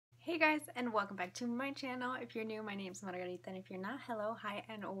Hey guys, and welcome back to my channel. If you're new, my name's Margarita, and if you're not, hello, hi,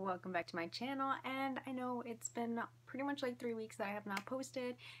 and welcome back to my channel. And I know it's been pretty much like 3 weeks that I have not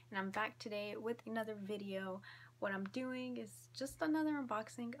posted, and I'm back today with another video. What I'm doing is just another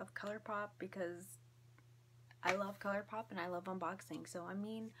unboxing of Colourpop because I love Colourpop and I love unboxing. So I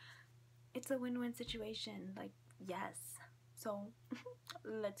mean, it's a win-win situation, like, yes. So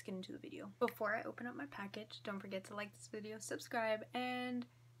let's get into the video. Before I open up my package, don't forget to like this video, subscribe, and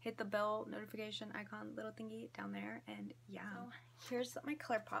hit the bell notification icon little thingy down there. And yeah, so here's my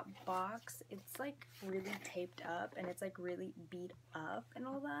Colourpop box. It's like really taped up and it's like really beat up and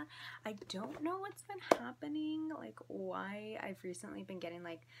all that. I don't know what's been happening, like why I've recently been getting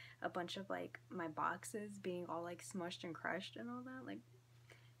like a bunch of like my boxes being all like smushed and crushed and all that. Like,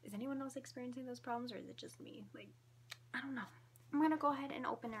 is anyone else experiencing those problems, or is it just me? Like, I don't know. I'm gonna go ahead and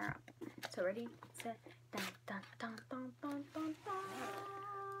open her up. So ready, set, dun, dun, dun, dun, dun, dun, dun.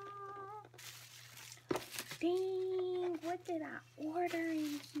 Dang, what did I order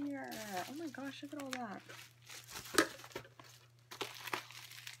in here? Oh my gosh, look at all that.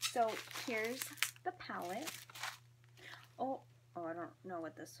 So here's the palette. Oh, I don't know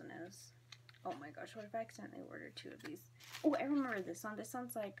what this one is. Oh my gosh, what if I accidentally ordered 2 of these? Oh, I remember this one. This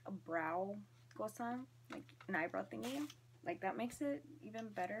one's like a brow gosan, like an eyebrow thingy. Like, that makes it even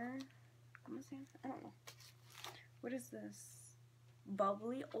better. I don't know. What is this?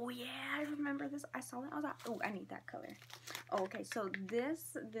 Bubbly. Oh yeah, I remember this. I saw that. I was like, oh, I need that color. Oh, okay, so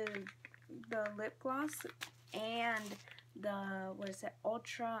this, the lip gloss and the, what is it,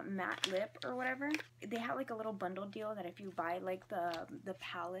 ultra matte lip or whatever, they have like a little bundle deal that if you buy like the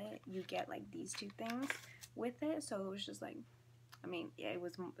palette, you get like these 2 things with it. So it was just like, I mean, yeah, it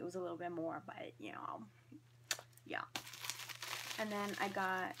was a little bit more, but you know, yeah. And then I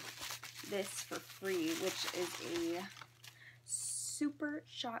got this for free, which is a Super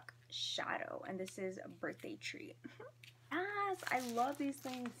Shock Shadow, and this is a birthday treat. Yes, I love these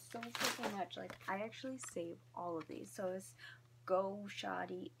things so freaking much. Like, I actually save all of these. So it's Go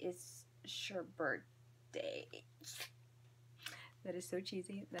Shoddy, it's your birthday. That is so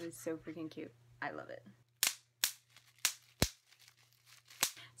cheesy. That is so freaking cute. I love it.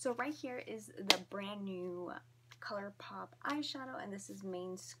 So right here is the brand new Colourpop eyeshadow, and this is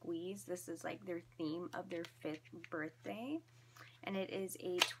Main Squeeze. This is like their theme of their 5th birthday. And it is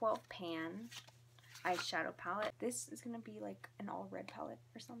a 12 pan eyeshadow palette. This is gonna be like an all red palette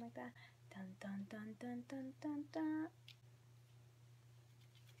or something like that. Dun dun dun dun dun dun dun.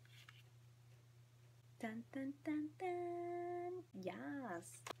 Dun dun dun dun.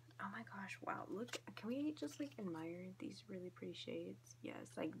 Yes. Oh my gosh, wow. Look, can we just like admire these really pretty shades?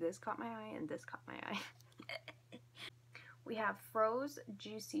 Yes, like this caught my eye and this caught my eye. We have Froze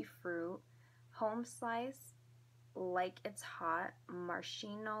Juicy Fruit, Home Slice, Like It's Hot,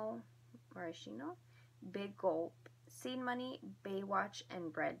 Maraschino, Big Gulp, Seed Money, Baywatch,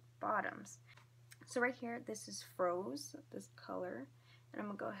 and Red Bottoms. So right here, this is Froze, this color, and I'm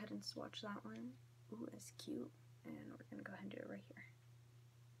gonna go ahead and swatch that one. Ooh, that's cute, and we're gonna go ahead and do it right here.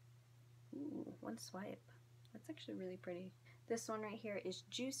 Ooh, one swipe. That's actually really pretty. This one right here is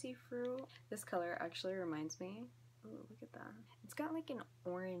Juicy Fruit. This color actually reminds me. Ooh, look at that. It's got like an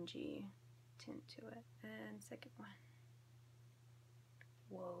orangey tint to it. And second one.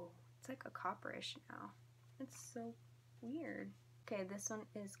 Whoa, it's like a copperish now. It's so weird. Okay, this one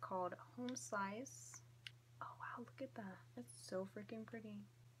is called Home Slice. Oh wow, look at that. That's so freaking pretty.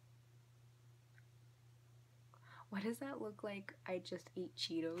 Why does that look like I just ate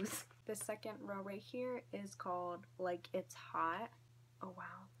Cheetos? The second row right here is called Like It's Hot. Oh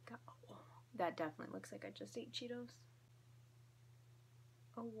wow, that definitely looks like I just ate Cheetos.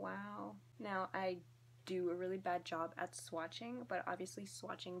 Oh wow. Now, I do a really bad job at swatching, but obviously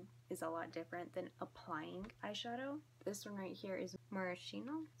swatching is a lot different than applying eyeshadow. This one right here is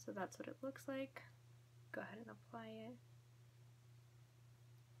Maraschino, so that's what it looks like. Go ahead and apply it.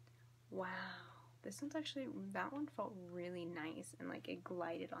 Wow. This one's actually, that one felt really nice and like it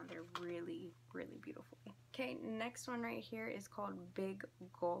glided on there really, really beautifully. Okay, next one right here is called Big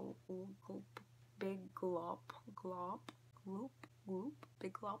Gulp, Big Glop,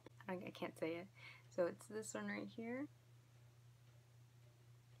 Big Glop. I can't say it. So it's this one right here.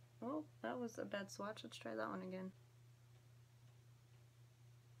 Oh, that was a bad swatch. Let's try that one again.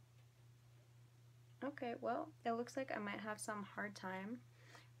 Okay, well, it looks like I might have some hard time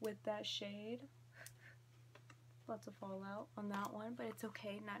with that shade. Lots of fallout on that one, but it's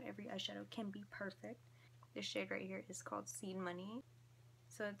okay. Not every eyeshadow can be perfect. This shade right here is called Seed Money.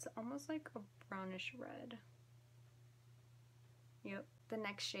 So it's almost like a brownish red. Yep. The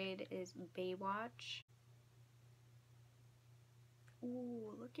next shade is Baywatch.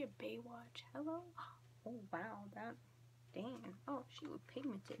 Ooh, look at Baywatch. Hello. Oh, wow. That, dang. Oh, she was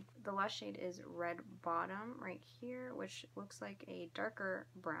pigmented. The last shade is Red Bottom right here, which looks like a darker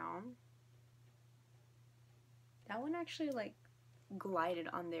brown. That one actually, like, glided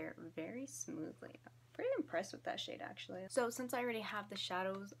on there very smoothly. Pretty impressed with that shade, actually. So since I already have the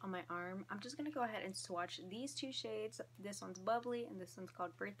shadows on my arm, I'm just gonna go ahead and swatch these two shades. This one's Bubbly and this one's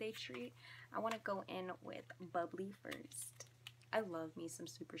called Birthday Treat. I want to go in with Bubbly first. I love me some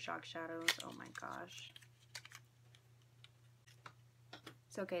Super Shock shadows. Oh my gosh.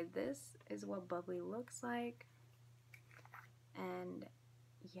 So okay, this is what Bubbly looks like. And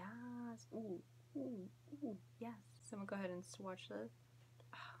yes, ooh, ooh, ooh, yes. So I'm gonna go ahead and swatch this.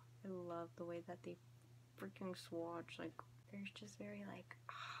 I love the way that they freaking swatch. Like, there's just very like,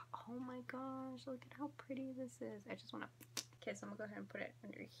 oh my gosh, look at how pretty this is. I just want to. Okay, so I'm gonna go ahead and put it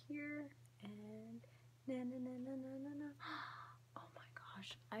under here and oh my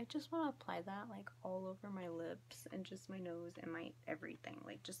gosh, I just want to apply that like all over my lips and just my nose and my everything.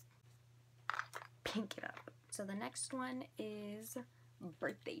 Like, just pink it up. So the next one is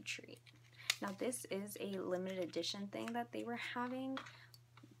Birthday Treat. Now this is a limited edition thing that they were having.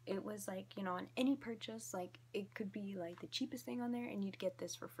 It was like, you know, on any purchase, like, it could be like the cheapest thing on there and you'd get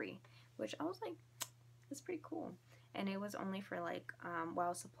this for free, which I was like, that's pretty cool. And it was only for like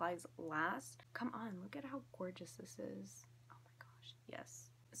while supplies last. Come on, look at how gorgeous this is. Oh my gosh,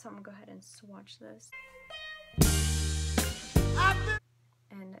 yes. So I'm gonna go ahead and swatch this.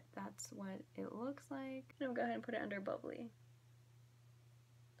 And that's what it looks like. And I'm gonna go ahead and put it under Bubbly.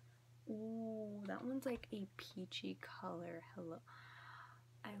 Ooh, that one's like a peachy color. Hello.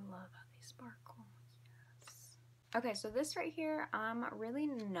 I love how they sparkle. Yes. Okay, so this right here, I'm really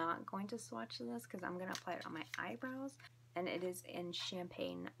not going to swatch this because I'm going to apply it on my eyebrows. And it is in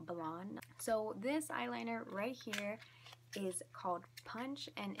Champagne Blonde. So this eyeliner right here is called Punch.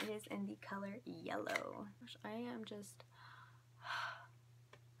 And it is in the color Yellow. I am just...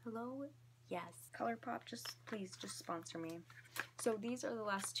 Hello? Yes. Colourpop, please sponsor me. So these are the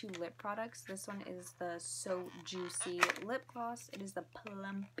last two lip products. This one is the So Juicy lip gloss. It is the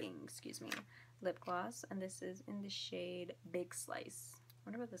plumping, lip gloss. And this is in the shade Big Slice. I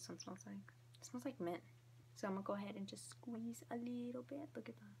wonder what this one smells like. It smells like mint. So I'm going to go ahead and just squeeze a little bit. Look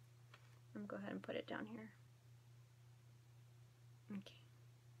at that. I'm going to go ahead and put it down here. Okay.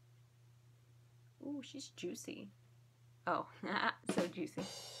 Ooh, she's juicy. Oh, so juicy.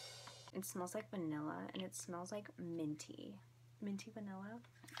 It smells like vanilla, and it smells like minty vanilla.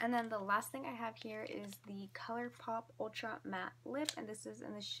 And then the last thing I have here is the Colourpop Ultra Matte Lip, and this is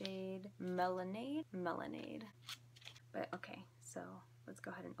in the shade Melonade. But okay, so let's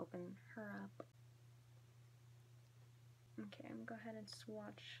go ahead and open her up. Okay, I'm gonna go ahead and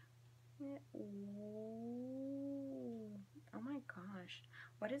swatch it. Ooh, oh my gosh.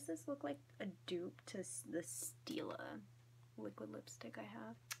 Why does this look like a dupe to the Stila liquid lipstick I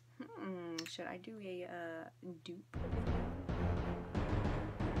have? Should I do a dupe video?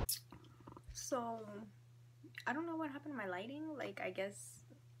 So, I don't know what happened to my lighting. Like, I guess,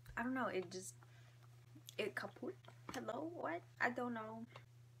 I don't know, it kaput. Hello? What? I don't know.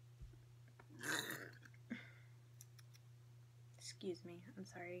 Excuse me. I'm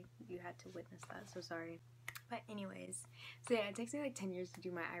sorry you had to witness that. So sorry. But anyways, so yeah, it takes me like 10 years to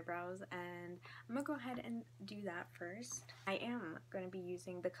do my eyebrows, and I'm gonna go ahead and do that first. I am gonna be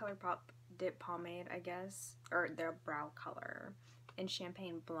using the Colourpop Dip Pomade, I guess, or their brow color in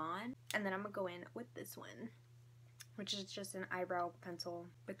Champagne Blonde, and then I'm gonna go in with this one, which is just an eyebrow pencil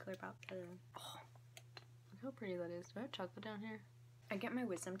with Colourpop. Oh, look how pretty that is. Do I have chocolate down here? I get my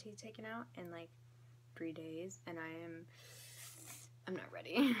wisdom teeth taken out in like 3 days, and I'm not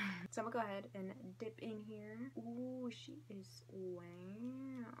ready. So I'm gonna go ahead and dip in here. Ooh, she is, wow.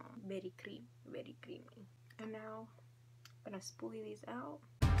 Very creamy. And now I'm gonna spoolie these out.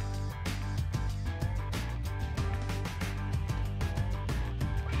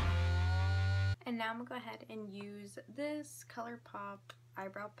 And now I'm gonna go ahead and use this Colourpop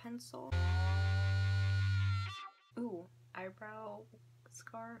eyebrow pencil. Ooh, eyebrow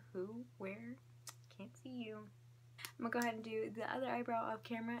scar, who, where? Can't see you. I'm gonna go ahead and do the other eyebrow off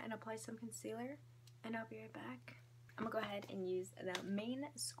camera and apply some concealer, and I'll be right back. I'm gonna go ahead and use the Main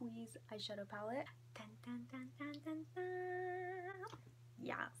Squeeze eyeshadow palette. Dun, dun, dun, dun, dun, dun.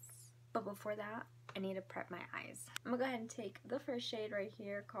 Yes. But before that, I need to prep my eyes. I'm gonna go ahead and take the first shade right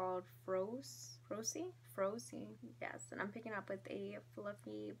here called Frozy. Yes, and I'm picking up with a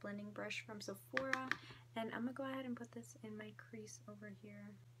fluffy blending brush from Sephora, and I'm gonna go ahead and put this in my crease over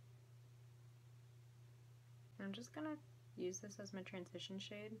here. I'm just gonna use this as my transition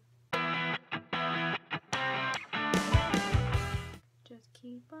shade. Just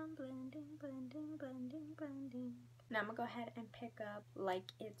keep on blending, blending, blending, blending. Now I'm gonna go ahead and pick up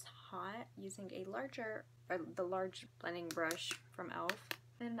Like It's Hot using a the large blending brush from e.l.f.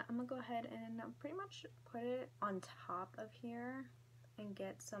 And I'm gonna go ahead and pretty much put it on top of here and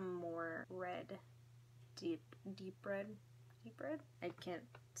get some more red, deep red. I can't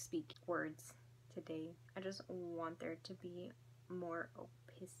speak words today. I just want there to be more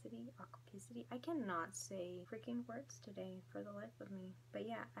opacity. I cannot say freaking words today for the life of me. But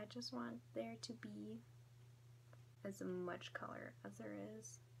yeah, I just want there to be as much color as there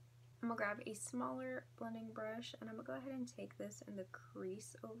is. I'm gonna grab a smaller blending brush and I'm gonna go ahead and take this in the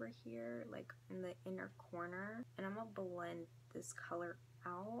crease over here, like in the inner corner, and I'm gonna blend this color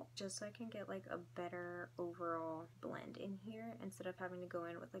out just so I can get like a better overall blend in here instead of having to go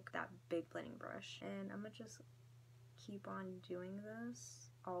in with like that big blending brush. And I'm gonna just keep on doing this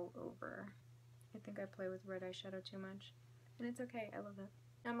all over. I think I play with red eyeshadow too much, and it's okay, I love it.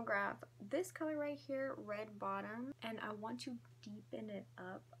 Now I'm gonna grab this color right here, red bottom, and I want to deepen it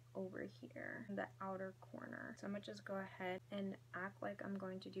up over here in the outer corner. So I'm gonna just go ahead and act like I'm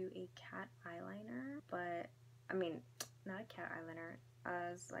going to do a cat eyeliner, but I mean, not a cat eyeliner,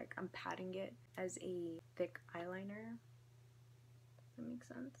 as like I'm patting it as a thick eyeliner. Does that make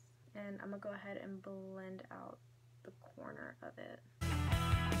sense? And I'm gonna go ahead and blend out the corner of it.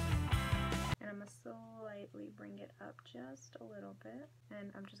 And I'm gonna slightly bring it up just a little bit,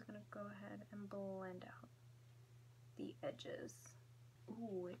 and I'm just gonna go ahead and blend out the edges.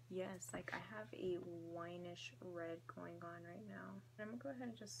 Ooh, yes, like I have a wineish red going on right now. And I'm gonna go ahead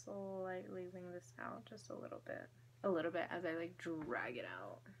and just slightly wing this out just a little bit as I like drag it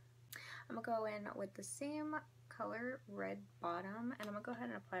out. I'm gonna go in with the same color, red bottom, and I'm gonna go ahead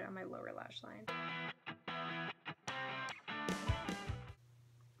and apply it on my lower lash line.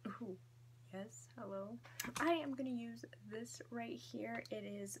 Ooh, yes, hello. I am gonna use this right here. It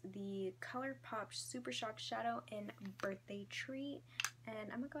is the Colourpop Super Shock Shadow in Birthday Treat.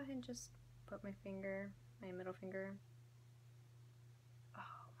 And I'm gonna go ahead and just put my middle finger.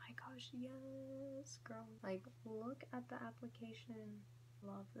 Oh my gosh, yes, girl. Like, look at the application.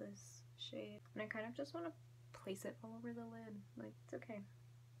 Love this shade. And I kind of just want to place it all over the lid. Like, it's okay.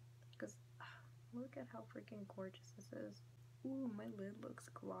 Because look at how freaking gorgeous this is. Ooh, my lid looks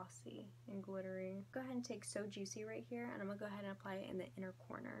glossy and glittery. Go ahead and take So Juicy right here, and I'm gonna go ahead and apply it in the inner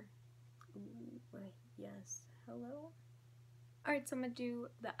corner. Ooh, yes, hello. Alright, so I'm gonna do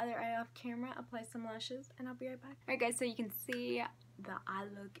the other eye off camera, apply some lashes, and I'll be right back. Alright guys, so you can see the eye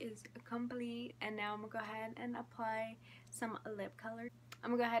look is complete, and now I'm gonna go ahead and apply some lip color.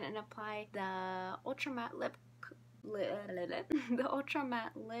 I'm gonna go ahead and apply the Ultra Matte lip, the Ultra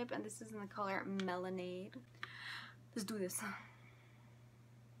Matte lip, and this is in the color Melanade. Let's do this.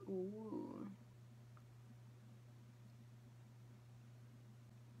 Ooh.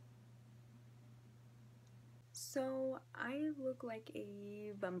 So I look like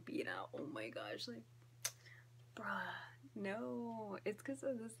a vampira. Oh my gosh, like, bruh, no. It's because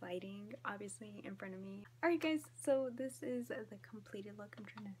of this lighting, obviously, in front of me. Alright guys, so this is the completed look. I'm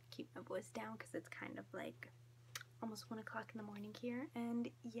trying to keep my voice down because it's kind of like almost 1 o'clock in the morning here. And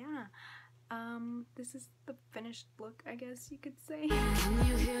yeah, this is the finished look, I guess you could say. Can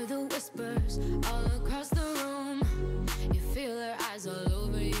you hear the whispers all across the room? You feel her eyes all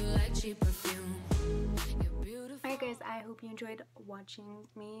over you like cheap perfume. Alright guys, I hope you enjoyed watching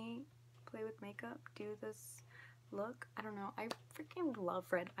me play with makeup, do this look. I don't know, I freaking love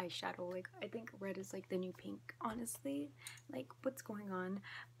red eyeshadow. Like, I think red is like the new pink, honestly. Like, what's going on?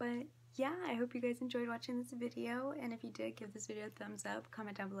 But yeah, I hope you guys enjoyed watching this video, and if you did, give this video a thumbs up,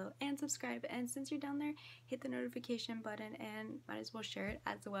 comment down below, and subscribe. And since you're down there, hit the notification button and might as well share it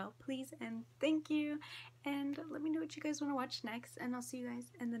as well, please and thank you. And let me know what you guys want to watch next, and I'll see you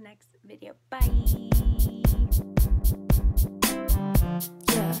guys in the next video. Bye!